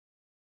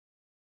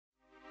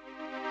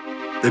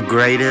The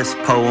greatest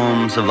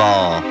poems of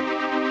all.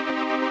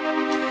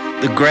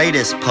 The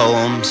greatest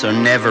poems are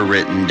never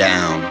written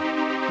down,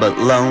 but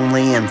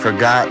lonely and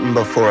forgotten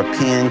before a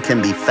pen can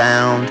be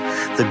found.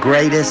 The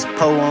greatest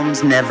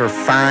poems never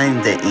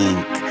find the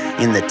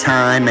ink in the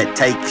time it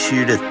takes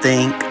you to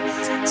think.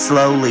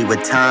 Slowly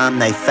with time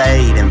they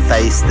fade and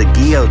face the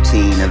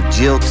guillotine of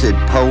jilted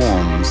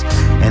poems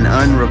and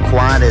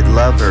unrequited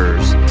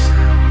lovers,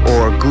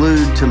 or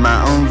glued to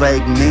my own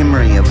vague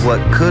memory of what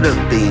could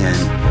have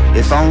been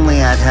if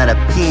only I'd had a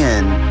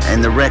pen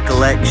and the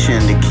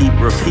recollection to keep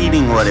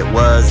repeating what it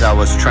was I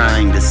was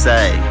trying to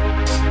say.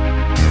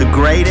 The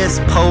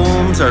greatest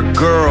poems are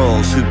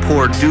girls who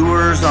pour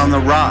Dewars on the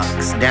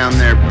rocks down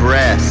their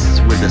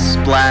breasts with a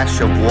splash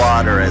of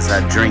water as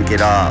I drink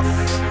it off.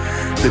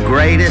 The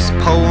greatest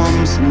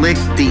poems lick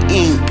the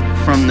ink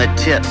from the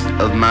tip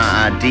of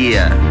my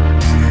idea.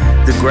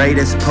 The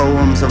greatest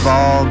poems of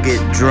all get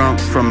drunk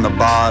from the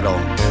bottle.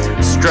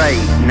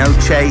 Straight, no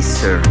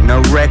chaser,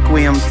 no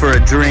requiem for a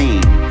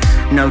dream.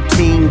 No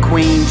teen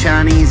queen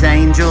Chinese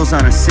angels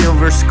on a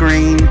silver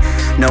screen.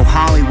 No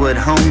Hollywood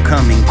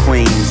homecoming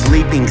queens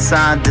leaping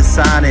side to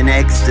side in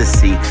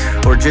ecstasy.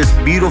 Or just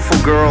beautiful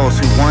girls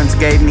who once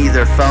gave me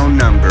their phone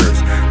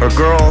numbers. Or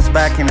girls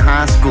back in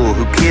high school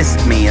who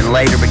kissed me and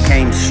later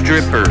became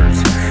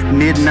strippers.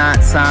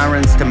 Midnight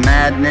sirens to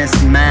madness,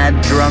 mad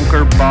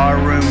drunker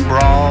barroom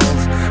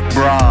brawls.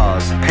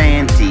 Bras,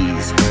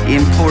 panties,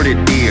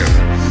 imported beer.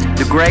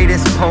 The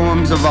greatest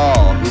poems of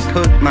all who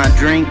put my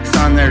drinks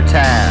on their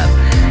tab.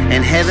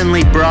 And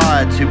heavenly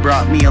broads who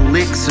brought me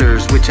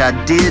elixirs which I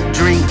did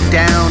drink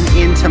down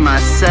into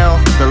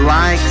myself, the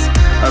likes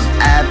of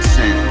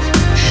absinthe,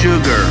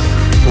 sugar,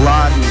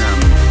 laudanum.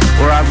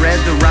 Or I read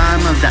the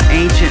rhyme of the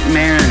ancient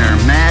mariner,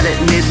 mad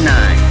at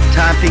midnight,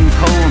 typing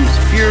poems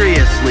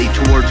furiously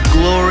towards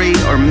glory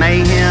or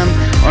mayhem,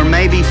 or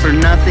maybe for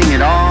nothing at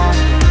all,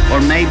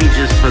 or maybe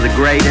just for the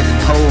greatest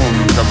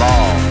poems of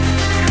all.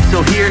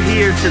 So here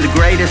to the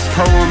greatest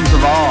poems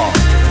of all,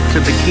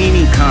 to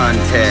bikini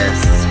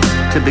contests,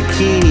 to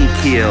Bikini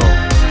Kill,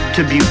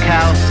 to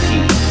Bukowski,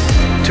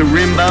 to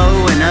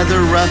Rimbaud and other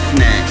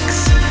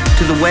roughnecks,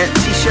 to the wet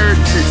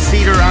t-shirts at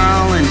Cedar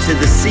Isle, and to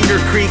the Cedar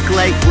Creek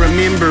Lake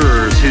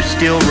rememberers who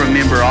still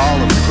remember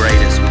all of the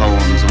greatest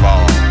poems of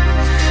all.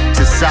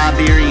 To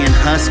Siberian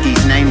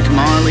Huskies named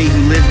Marley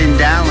who lived in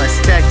Dallas,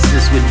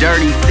 Texas with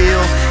Dirty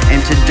Phil,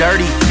 and to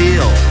Dirty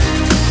Phil,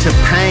 to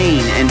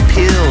pain and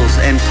pills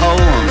and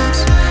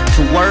poems,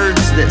 to words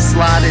that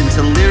slide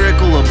into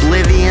lyrical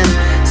oblivion.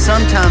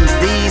 Sometimes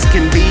these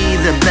can be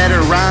the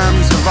better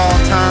rhymes of all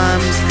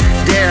times.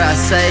 Dare I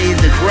say,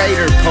 the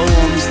greater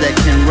poems that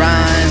can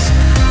rise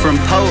from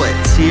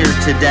poets here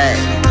today.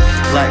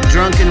 Like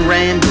drunken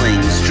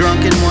ramblings,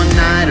 drunken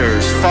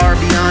one-nighters, far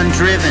beyond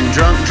driven,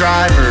 drunk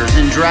drivers,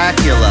 and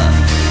Dracula.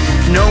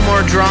 No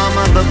more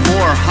drama, but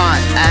more hot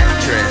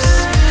actress,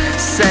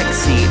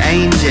 sexy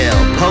angel,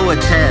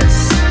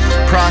 poetess,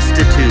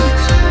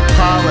 prostitutes,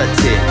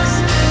 politics,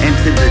 and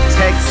to the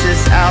Texas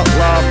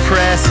Outlaw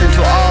press, and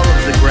to all of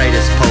the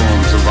greatest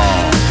poems of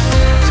all.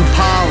 To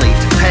Polly,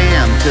 to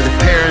Pam, to the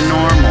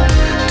paranormal,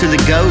 to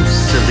the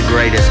ghosts of the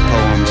greatest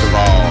poems of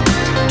all.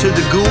 To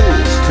the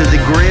ghouls, to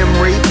the grim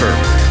reaper,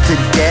 to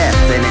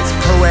death and its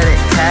poetic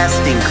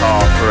casting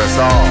call for us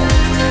all.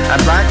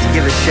 I'd like to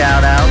give a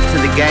shout out to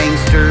the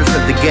gangsters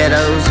of the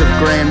ghettos of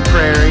Grand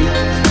Prairie,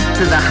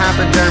 to the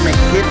hypodermic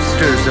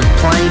hipsters of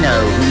Plano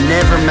who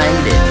never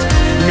made it,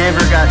 never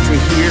got to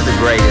hear the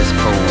greatest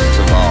poems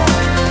of all.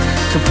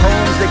 To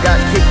poems that got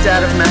kicked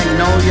out of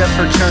Magnolia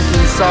for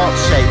chunking salt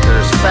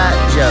shakers, fat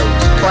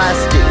jokes,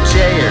 plastic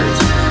chairs,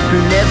 who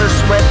never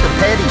sweat the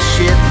petty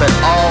shit but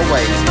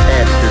always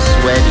pet the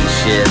sweaty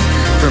shit.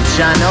 From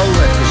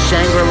Shinola to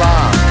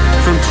Shangri-La,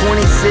 from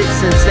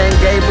 26 in San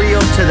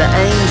Gabriel to the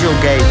Angel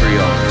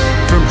Gabriel,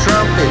 from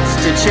trumpets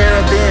to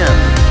cherubim,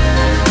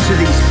 to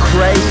these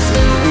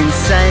crazy,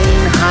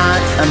 insane,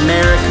 hot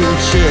American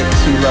chicks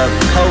who love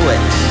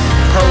poets,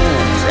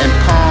 poems, and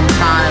Palm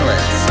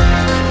Pilots,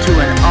 to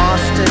an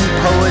Austin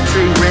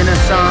poetry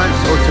renaissance,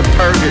 or to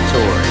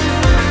purgatory.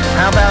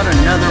 How about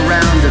another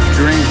round of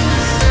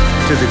drinks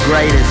to the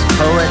greatest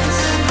poets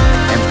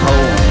and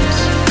poems